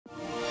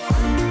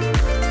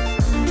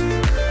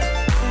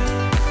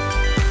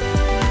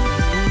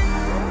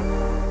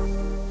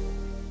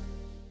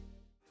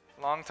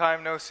Long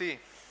time no see.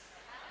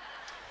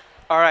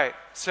 All right,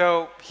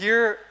 so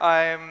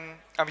I'm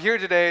here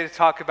today to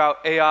talk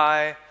about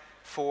AI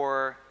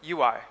for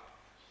UI.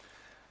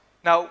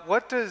 Now,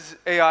 what does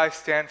AI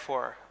stand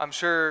for? I'm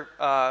sure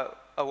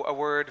a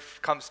word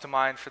comes to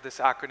mind for this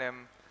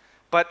acronym,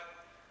 but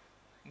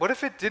what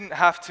if it didn't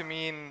have to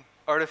mean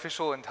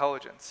artificial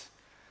intelligence?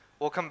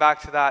 We'll come back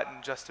to that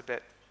in just a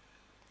bit.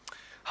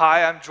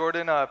 Hi, I'm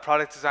Jordan, a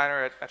product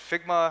designer at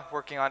Figma,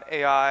 working on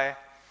AI.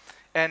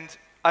 And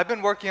I've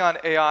been working on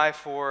AI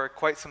for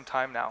quite some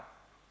time now.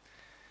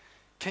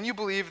 Can you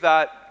believe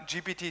that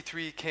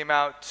GPT-3 came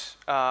out,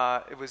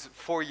 it was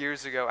 4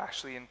 years ago,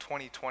 actually, in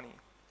 2020.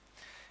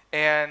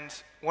 And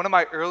one of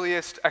my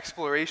earliest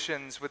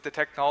explorations with the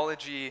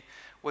technology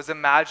was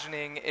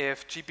imagining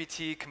if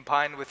GPT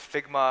combined with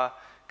Figma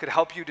could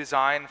help you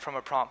design from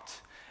a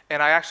prompt.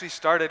 And I actually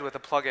started with a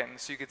plugin.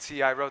 So you could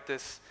see I wrote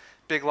this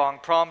big, long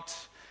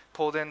prompt,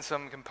 pulled in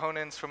some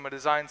components from a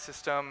design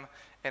system,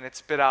 and it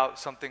spit out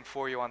something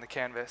for you on the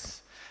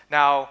canvas.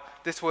 Now,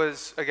 this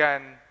was,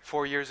 again,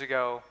 4 years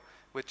ago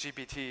with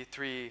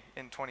GPT-3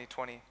 in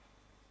 2020.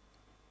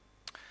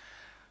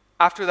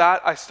 After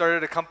that, I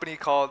started a company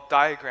called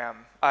Diagram.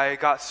 I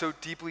got so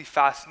deeply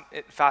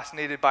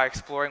fascinated by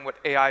exploring what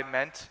AI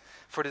meant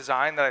for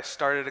design that I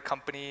started a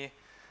company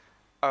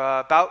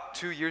about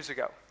 2 years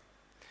ago.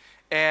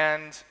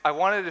 And I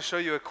wanted to show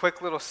you a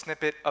quick little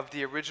snippet of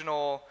the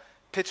original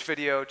pitch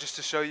video just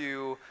to show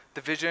you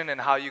the vision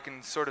and how you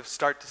can sort of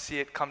start to see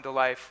it come to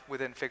life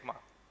within Figma.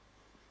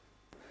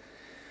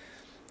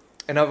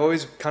 And I've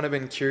always kind of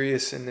been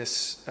curious in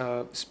this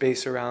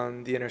space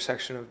around the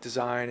intersection of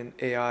design and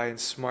AI and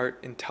smart,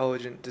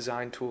 intelligent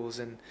design tools,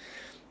 and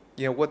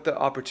what the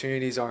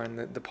opportunities are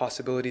and the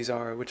possibilities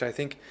are, which I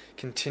think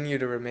continue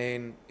to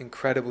remain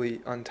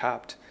incredibly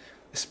untapped,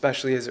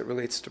 especially as it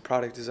relates to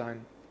product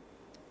design.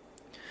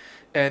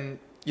 And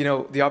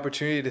the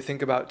opportunity to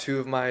think about two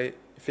of my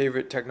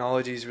favorite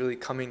technologies really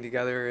coming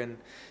together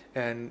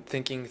and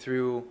thinking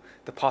through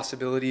the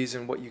possibilities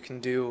and what you can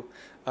do.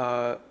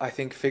 I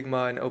think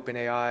Figma and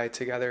OpenAI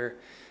together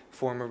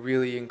form a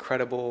really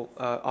incredible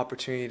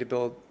opportunity to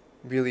build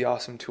really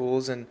awesome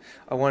tools, and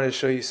I wanted to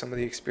show you some of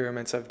the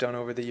experiments I've done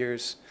over the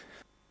years.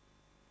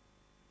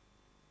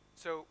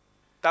 So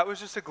that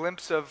was just a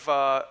glimpse of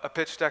a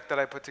pitch deck that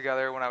I put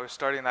together when I was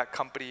starting that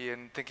company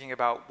and thinking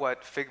about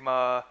what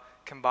Figma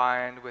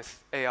combined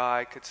with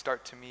AI could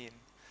start to mean.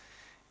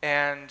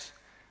 And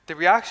the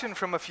reaction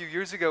from a few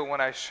years ago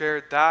when I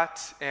shared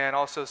that and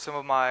also some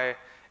of my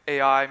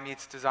AI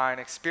meets design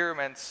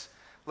experiments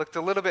looked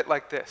a little bit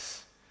like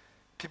this.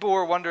 People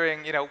were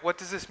wondering, what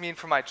does this mean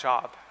for my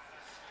job?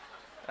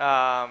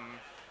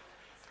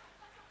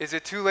 Is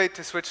it too late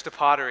to switch to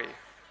pottery?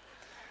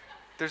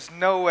 There's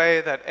no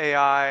way that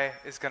AI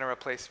is going to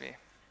replace me.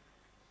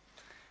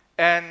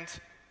 And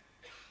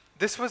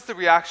this was the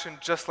reaction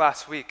just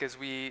last week as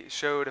we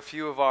showed a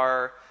few of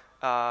our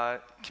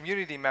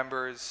community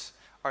members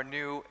our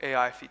new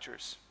AI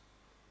features.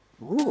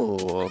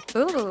 Ooh.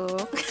 Ooh.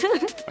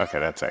 Okay,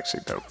 that's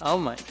actually dope. Oh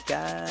my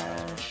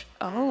gosh.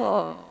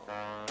 Oh.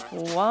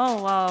 Whoa,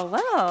 whoa,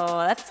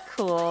 whoa. That's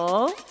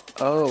cool.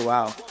 Oh,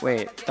 wow.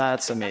 Wait,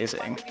 that's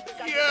amazing.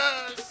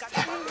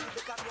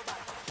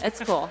 It's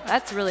cool.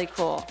 That's really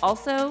cool.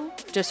 Also,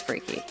 just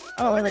freaky.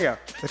 Oh, there we go.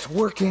 It's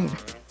working.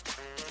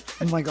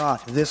 Oh my God,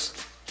 this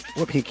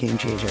will be a game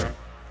changer.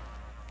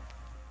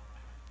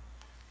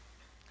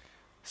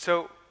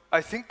 So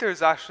I think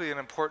there's actually an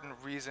important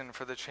reason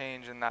for the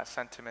change in that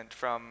sentiment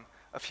from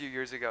a few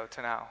years ago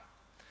to now.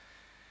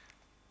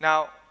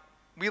 Now,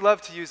 we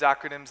love to use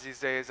acronyms these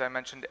days. I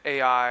mentioned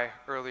AI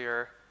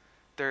earlier.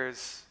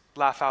 There's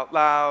laugh out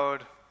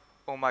loud,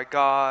 oh my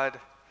God,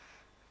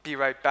 be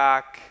right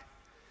back,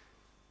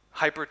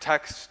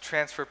 hypertext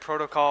transfer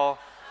protocol,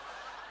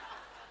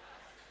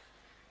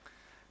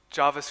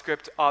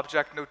 JavaScript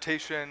object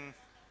notation.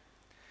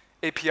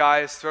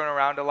 API is thrown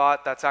around a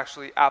lot. That's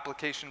actually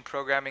application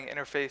programming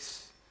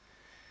interface.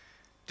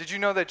 Did you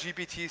know that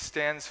GPT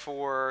stands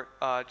for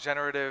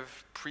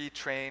generative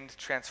pre-trained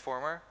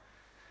transformer?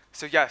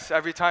 So yes,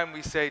 every time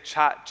we say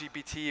chat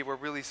GPT, we're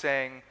really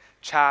saying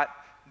chat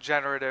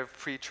generative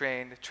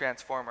pre-trained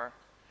transformer.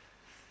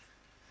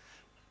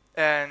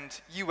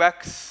 And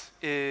UX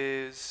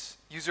is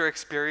user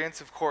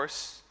experience, of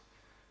course,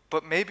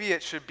 but maybe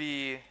it should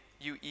be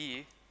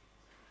UE.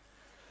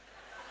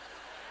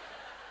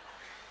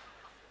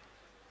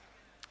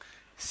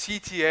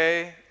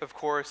 CTA, of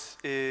course,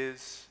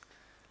 is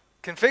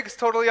config's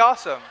totally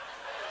awesome.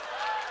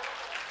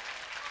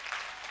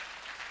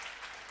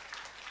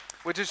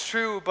 Which is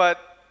true,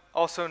 but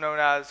also known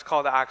as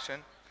call to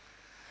action.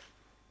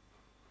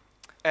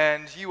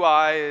 And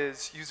UI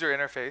is user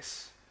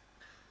interface.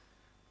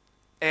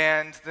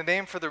 And the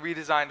name for the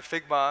redesigned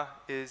Figma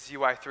is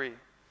UI3,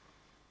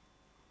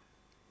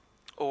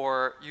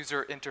 or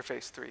user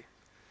interface 3.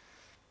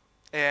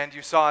 And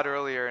you saw it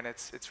earlier, and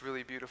it's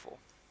really beautiful.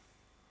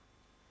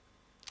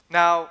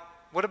 Now,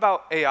 what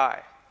about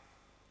AI?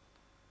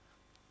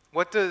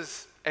 What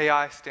does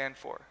AI stand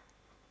for?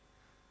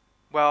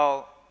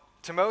 Well,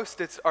 to most,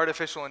 it's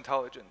artificial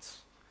intelligence.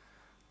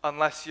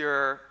 unless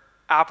you're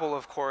Apple,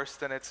 of course,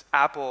 then it's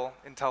Apple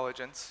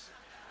intelligence.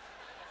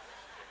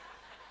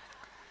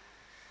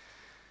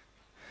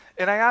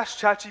 And I asked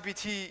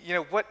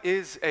ChatGPT, what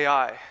is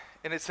AI?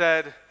 And it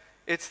said,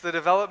 it's the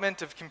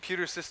development of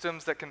computer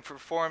systems that can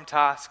perform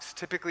tasks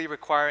typically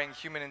requiring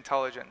human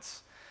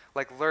intelligence,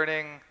 like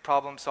learning,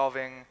 problem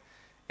solving,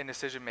 and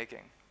decision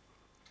making.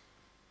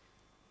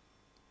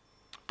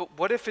 But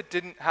what if it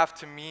didn't have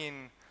to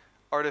mean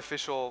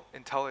artificial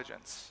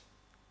intelligence?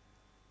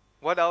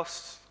 What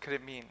else could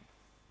it mean?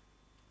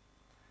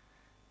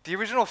 The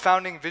original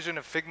founding vision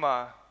of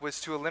Figma was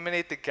to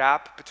eliminate the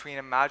gap between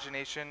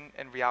imagination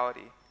and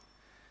reality.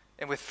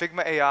 And with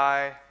Figma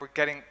AI, we're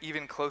getting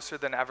even closer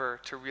than ever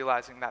to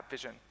realizing that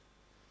vision.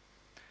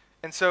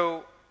 And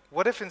so,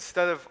 what if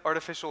instead of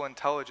artificial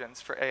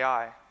intelligence for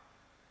AI,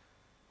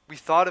 we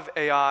thought of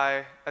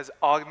AI as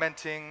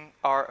augmenting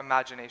our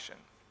imagination?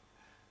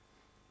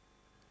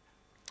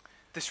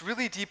 This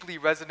really deeply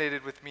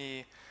resonated with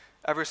me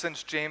ever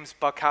since James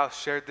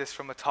Buckhouse shared this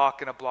from a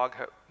talk in a blog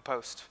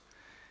post.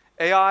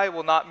 AI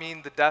will not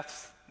mean the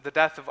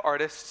death of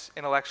artists,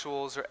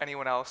 intellectuals, or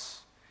anyone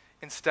else.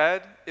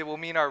 Instead, it will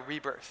mean our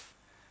rebirth,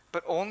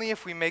 but only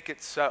if we make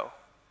it so.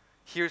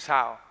 Here's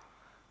how.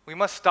 We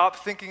must stop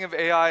thinking of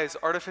AI as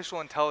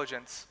artificial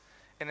intelligence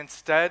and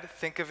instead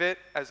think of it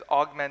as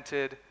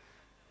augmented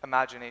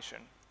imagination.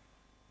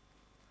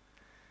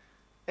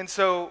 And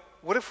so,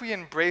 what if we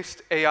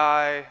embraced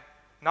AI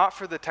not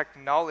for the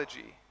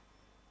technology,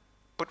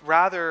 but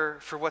rather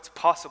for what's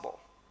possible?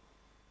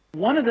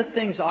 One of the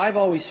things I've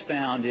always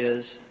found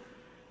is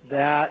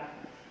that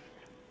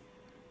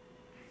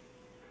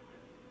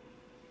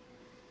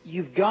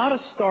you've got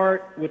to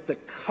start with the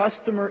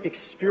customer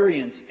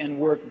experience and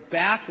work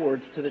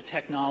backwards to the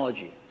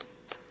technology.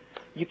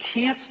 You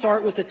can't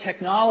start with the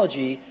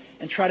technology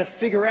and try to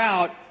figure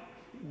out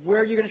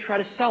where you're going to try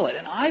to sell it.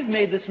 And I've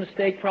made this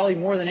mistake probably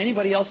more than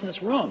anybody else in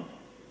this room.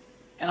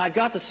 And I've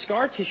got the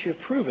scar tissue to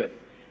prove it.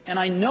 And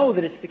I know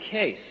that it's the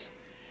case.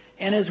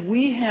 And as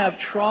we have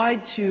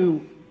tried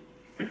to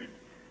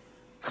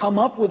come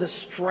up with a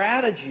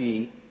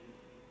strategy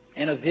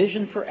and a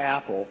vision for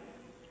Apple,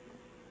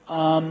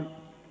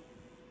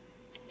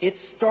 it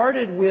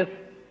started with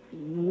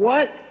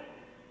what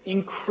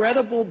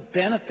incredible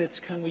benefits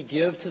can we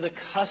give to the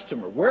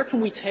customer? Where can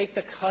we take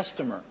the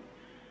customer?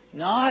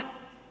 Not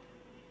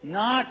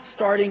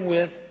starting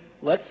with,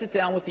 let's sit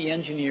down with the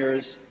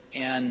engineers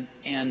and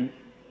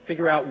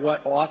figure out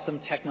what awesome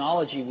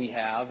technology we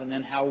have, and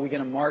then how are we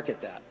going to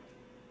market that?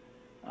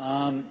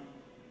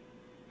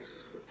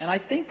 And I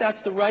think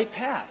that's the right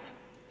path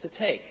to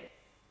take.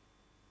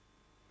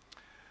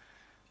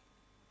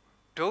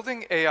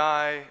 Building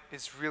AI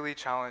is really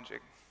challenging.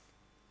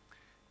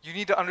 You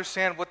need to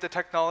understand what the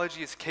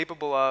technology is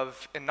capable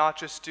of and not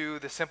just do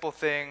the simple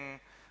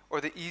thing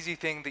or the easy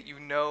thing that you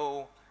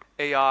know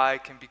AI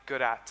can be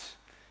good at,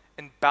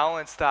 and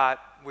balance that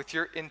with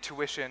your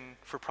intuition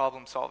for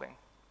problem solving.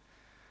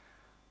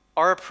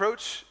 Our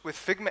approach with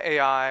Figma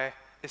AI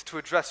is to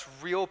address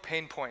real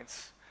pain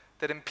points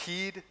that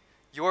impede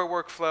your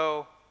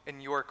workflow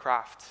and your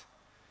craft.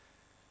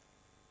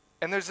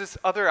 And there's this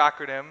other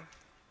acronym,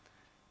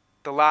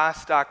 the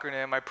last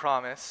acronym, I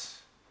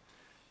promise,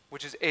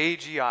 which is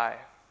AGI,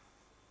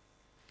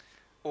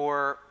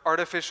 or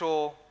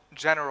Artificial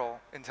General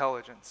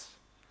Intelligence.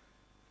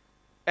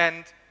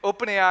 And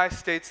OpenAI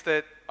states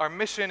that our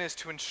mission is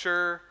to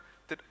ensure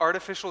that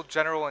artificial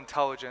general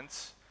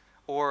intelligence,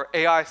 or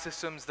AI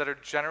systems that are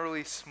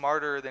generally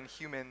smarter than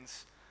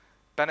humans,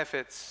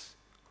 benefits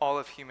all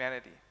of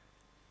humanity.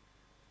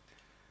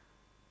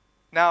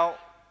 Now,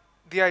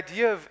 the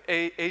idea of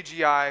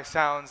AGI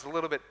sounds a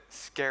little bit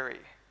scary,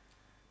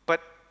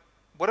 but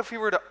what if we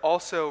were to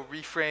also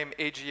reframe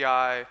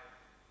AGI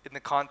in the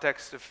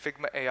context of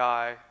Figma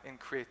AI and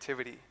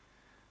creativity,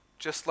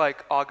 just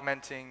like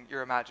augmenting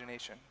your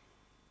imagination?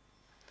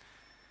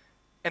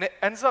 And it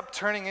ends up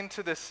turning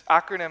into this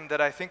acronym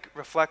that I think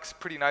reflects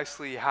pretty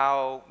nicely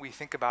how we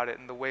think about it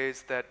and the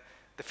ways that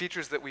the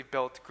features that we've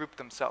built group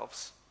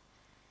themselves.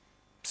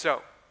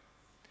 So,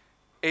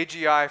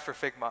 AGI for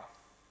Figma: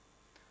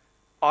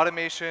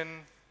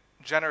 automation,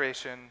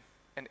 generation,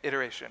 and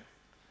iteration.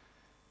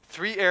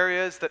 3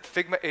 areas that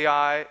Figma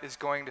AI is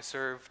going to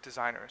serve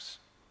designers.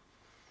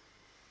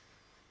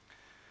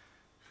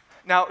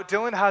 Now,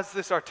 Dylan has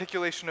this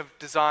articulation of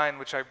design,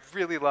 which I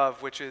really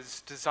love, which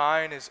is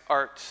design is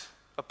art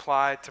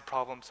applied to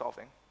problem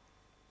solving.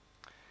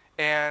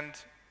 And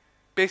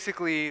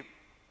basically,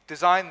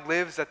 design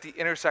lives at the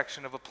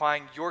intersection of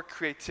applying your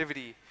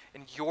creativity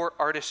and your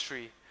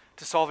artistry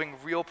to solving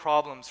real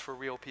problems for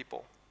real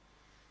people.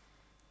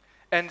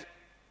 And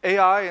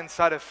AI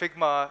inside of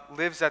Figma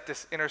lives at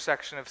this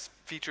intersection of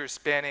features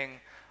spanning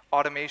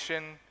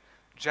automation,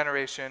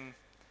 generation,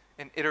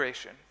 and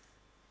iteration.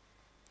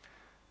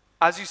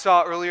 As you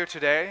saw earlier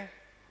today,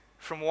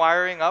 from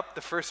wiring up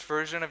the first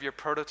version of your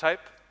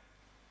prototype,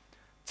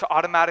 to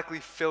automatically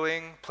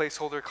filling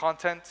placeholder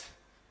content,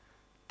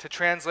 to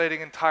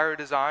translating entire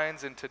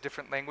designs into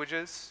different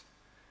languages,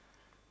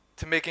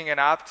 to making an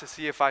app to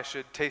see if I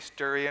should taste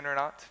durian or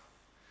not,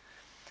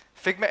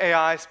 Figma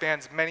AI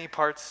spans many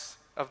parts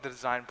of the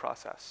design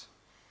process,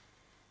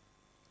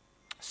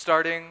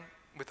 starting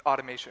with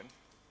automation.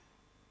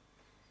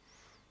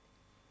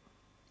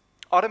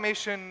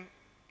 Automation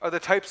are the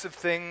types of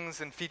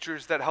things and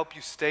features that help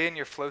you stay in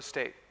your flow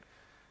state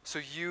so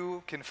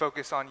you can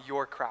focus on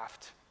your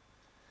craft.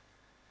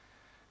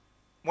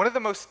 One of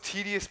the most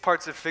tedious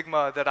parts of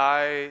Figma that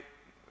I,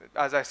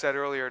 as I said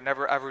earlier,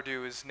 never ever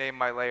do is name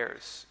my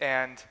layers.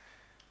 And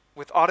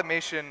with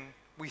automation,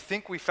 we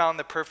think we found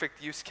the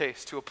perfect use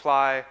case to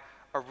apply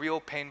a real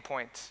pain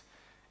point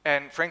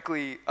and,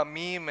 frankly, a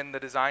meme in the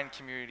design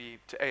community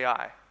to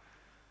AI.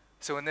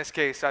 So in this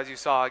case, as you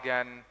saw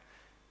again,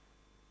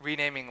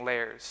 renaming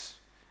layers.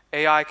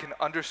 AI can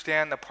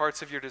understand the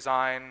parts of your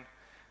design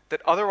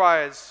that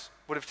otherwise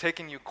would have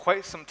taken you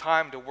quite some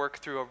time to work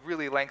through a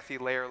really lengthy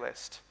layer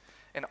list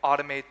and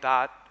automate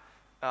that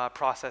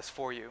process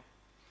for you,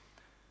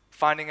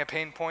 finding a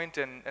pain point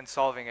and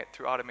solving it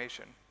through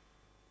automation.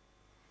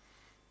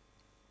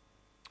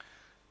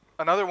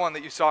 Another one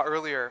that you saw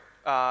earlier,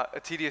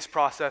 a tedious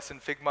process in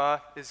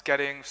Figma, is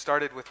getting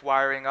started with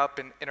wiring up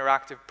an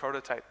interactive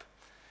prototype.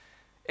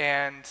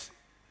 And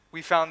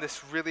we found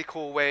this really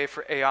cool way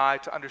for AI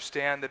to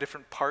understand the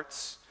different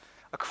parts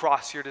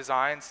across your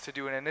designs to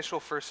do an initial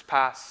first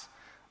pass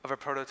of a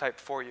prototype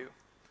for you.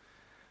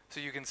 So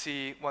you can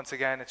see, once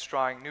again, it's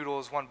drawing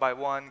noodles one by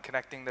one,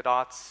 connecting the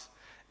dots.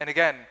 And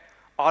again,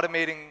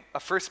 automating a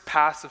first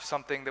pass of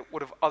something that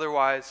would have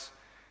otherwise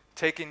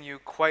taken you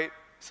quite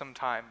some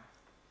time.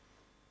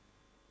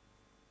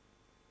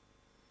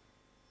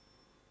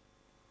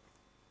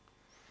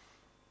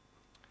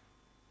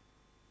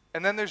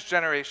 And then there's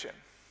generation.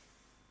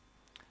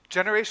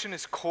 Generation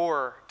is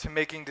core to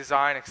making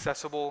design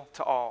accessible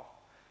to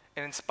all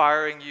and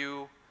inspiring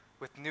you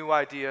with new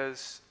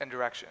ideas and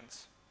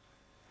directions.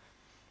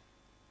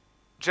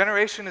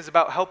 Generation is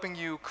about helping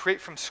you create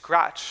from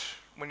scratch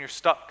when you're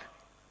stuck.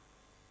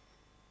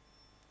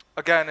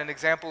 Again, an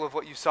example of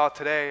what you saw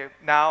today,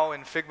 now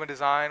in Figma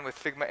Design with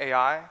Figma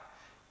AI,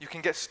 you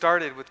can get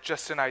started with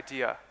just an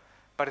idea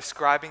by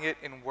describing it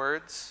in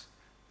words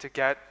to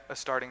get a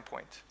starting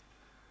point.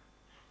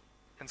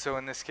 And so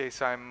in this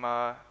case, I'm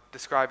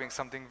describing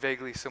something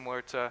vaguely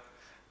similar to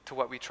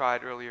what we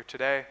tried earlier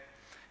today.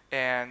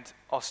 And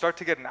I'll start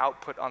to get an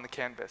output on the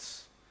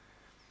canvas.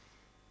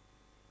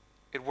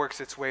 It works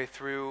its way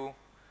through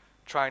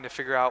trying to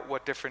figure out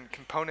what different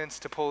components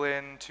to pull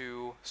in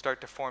to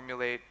start to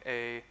formulate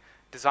a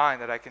design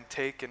that I can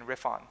take and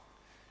riff on.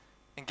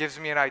 And gives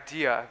me an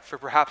idea for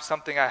perhaps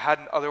something I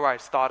hadn't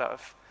otherwise thought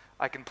of.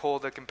 I can pull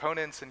the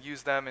components and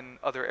use them in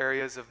other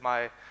areas of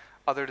my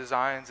other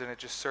designs, and it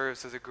just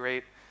serves as a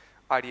great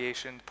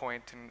ideation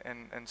point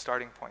and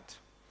starting point.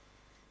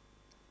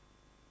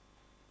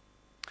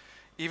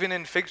 Even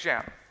in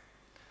FigJam,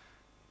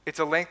 it's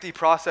a lengthy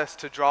process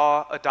to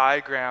draw a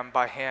diagram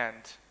by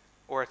hand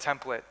or a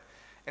template,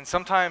 and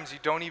sometimes you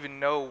don't even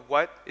know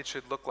what it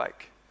should look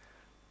like.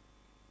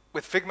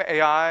 With Figma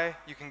AI,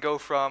 you can go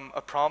from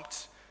a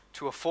prompt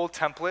to a full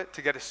template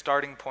to get a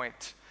starting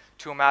point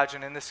to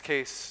imagine, in this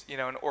case,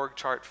 an org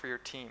chart for your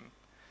team.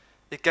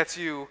 It gets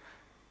you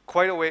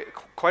quite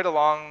a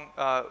long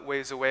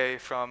ways away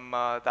from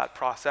that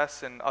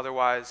process, and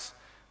otherwise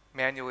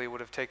manually would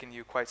have taken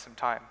you quite some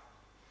time.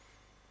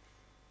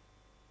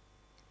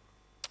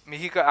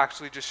 Mihika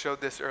actually just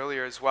showed this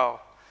earlier as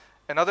well.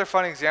 Another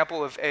fun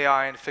example of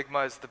AI in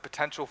Figma is the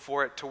potential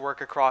for it to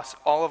work across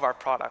all of our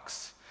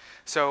products.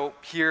 So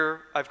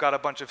here I've got a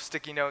bunch of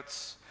sticky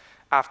notes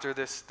after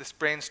this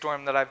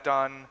brainstorm that I've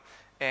done,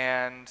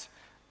 and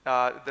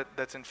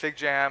that's in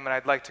FigJam, and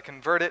I'd like to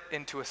convert it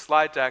into a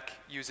slide deck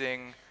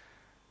using,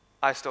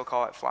 I still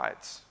call it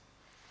slides.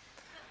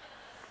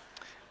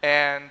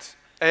 And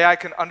AI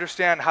can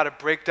understand how to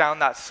break down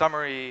that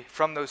summary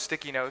from those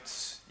sticky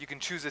notes. You can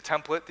choose a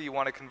template that you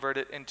want to convert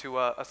it into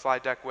a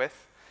slide deck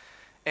with,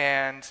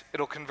 and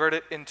it'll convert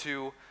it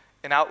into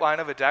an outline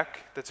of a deck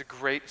that's a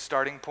great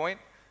starting point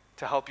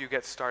to help you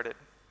get started.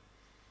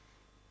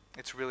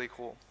 It's really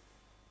cool.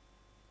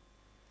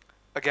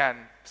 Again,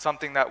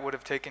 something that would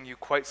have taken you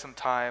quite some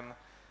time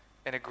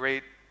and a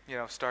great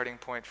starting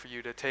point for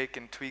you to take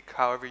and tweak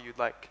however you'd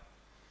like.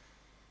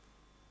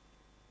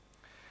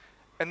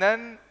 And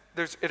then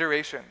there's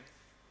iteration.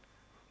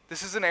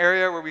 This is an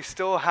area where we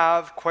still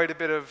have quite a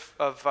bit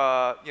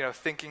of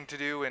thinking to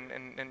do,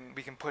 and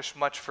we can push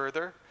much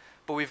further,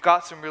 but we've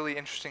got some really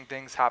interesting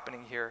things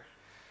happening here.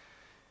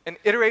 And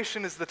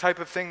iteration is the type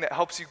of thing that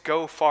helps you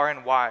go far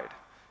and wide,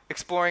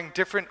 exploring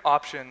different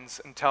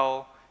options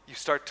until you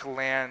start to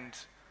land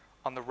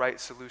on the right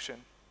solution.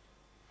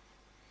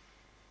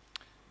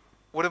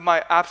 One of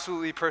my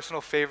absolutely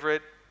personal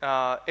favorite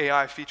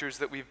AI features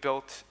that we've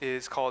built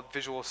is called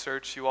visual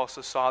search. You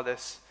also saw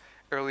this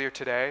earlier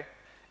today.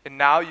 And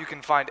now you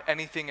can find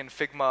anything in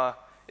Figma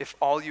if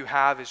all you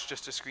have is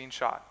just a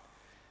screenshot.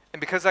 And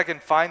because I can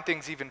find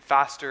things even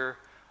faster,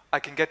 I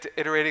can get to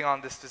iterating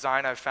on this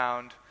design I've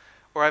found,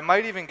 or I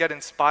might even get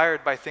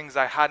inspired by things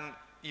I hadn't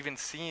even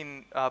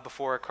seen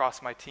before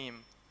across my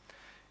team.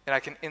 And I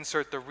can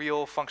insert the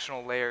real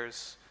functional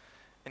layers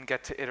and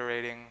get to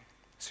iterating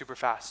super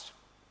fast.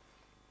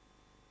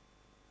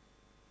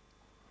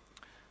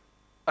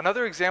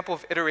 Another example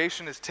of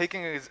iteration is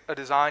taking a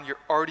design you're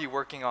already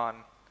working on.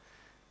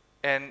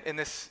 And in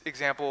this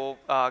example,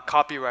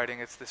 copywriting,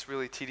 it's this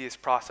really tedious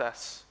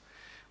process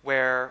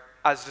where,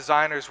 as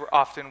designers, we're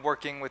often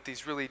working with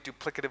these really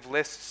duplicative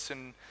lists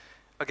and,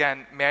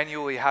 again,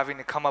 manually having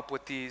to come up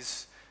with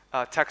these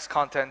text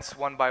contents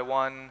one by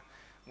one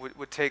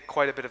would take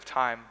quite a bit of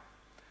time.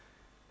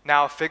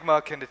 Now,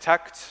 Figma can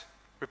detect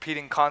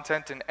repeating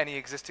content in any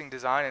existing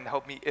design and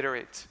help me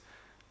iterate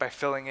by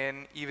filling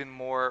in even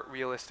more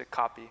realistic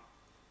copy.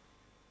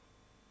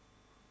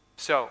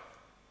 So,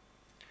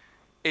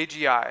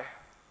 AGI,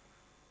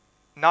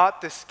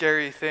 not this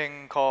scary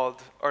thing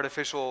called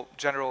artificial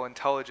general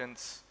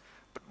intelligence,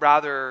 but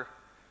rather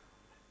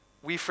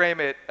we frame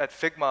it at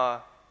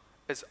Figma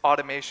as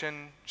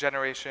automation,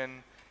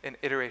 generation, and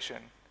iteration.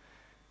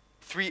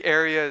 3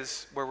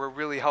 areas where we're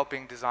really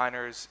helping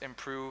designers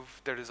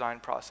improve their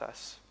design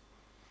process.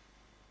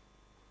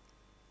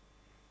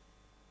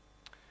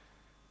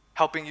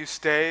 Helping you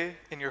stay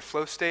in your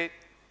flow state,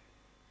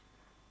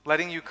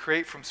 letting you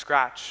create from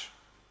scratch,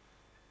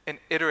 and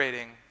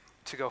iterating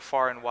to go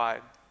far and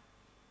wide.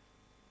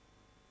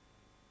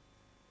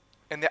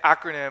 And the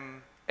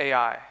acronym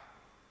AI,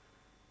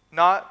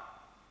 not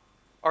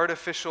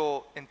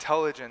artificial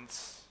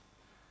intelligence,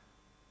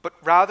 but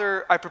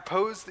rather I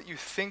propose that you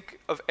think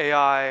of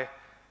AI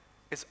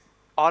as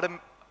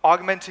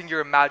augmenting your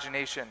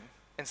imagination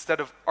instead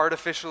of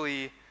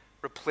artificially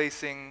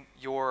replacing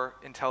your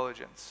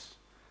intelligence.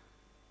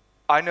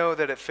 I know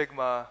that at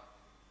Figma,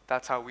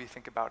 that's how we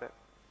think about it.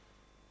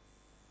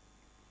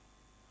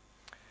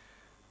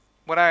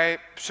 When I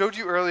showed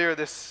you earlier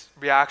this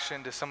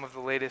reaction to some of the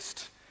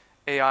latest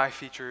AI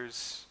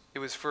features, it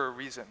was for a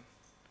reason.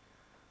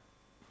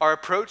 Our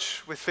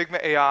approach with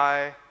Figma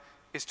AI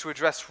is to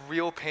address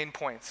real pain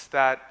points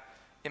that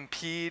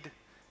impede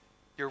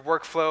your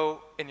workflow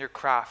and your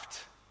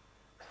craft,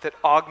 that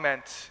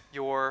augment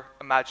your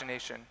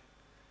imagination.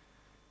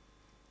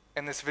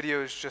 And this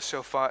video is just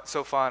so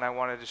fun, I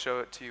wanted to show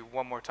it to you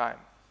one more time.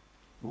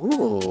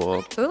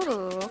 Ooh.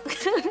 Ooh.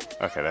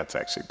 Okay, that's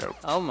actually dope.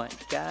 Oh my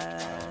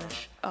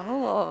gosh.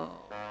 Oh.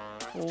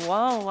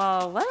 Whoa,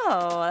 whoa,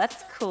 whoa.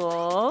 That's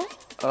cool.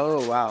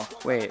 Oh wow.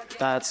 Wait,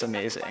 that's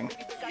amazing.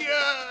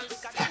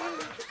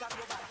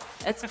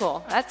 It's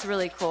cool. That's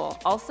really cool.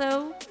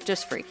 Also,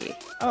 just freaky.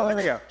 Oh, there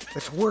we go.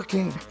 It's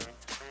working.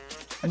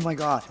 Oh my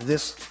God,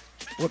 this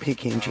will be a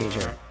game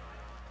changer.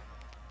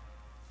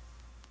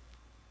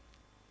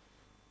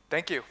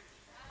 Thank you.